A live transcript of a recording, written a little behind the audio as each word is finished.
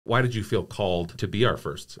Why did you feel called to be our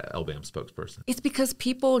first LBAM spokesperson? It's because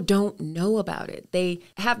people don't know about it. They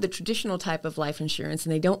have the traditional type of life insurance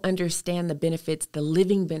and they don't understand the benefits, the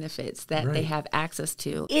living benefits that they have access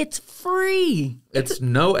to. It's free. It's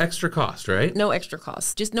no extra cost, right? No extra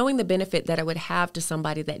cost. Just knowing the benefit that I would have to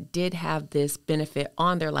somebody that did have this benefit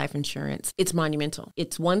on their life insurance, it's monumental.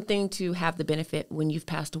 It's one thing to have the benefit when you've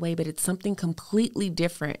passed away, but it's something completely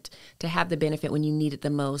different to have the benefit when you need it the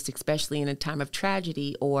most, especially in a time of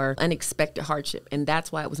tragedy or unexpected hardship. And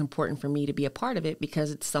that's why it was important for me to be a part of it, because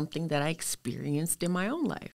it's something that I experienced in my own life.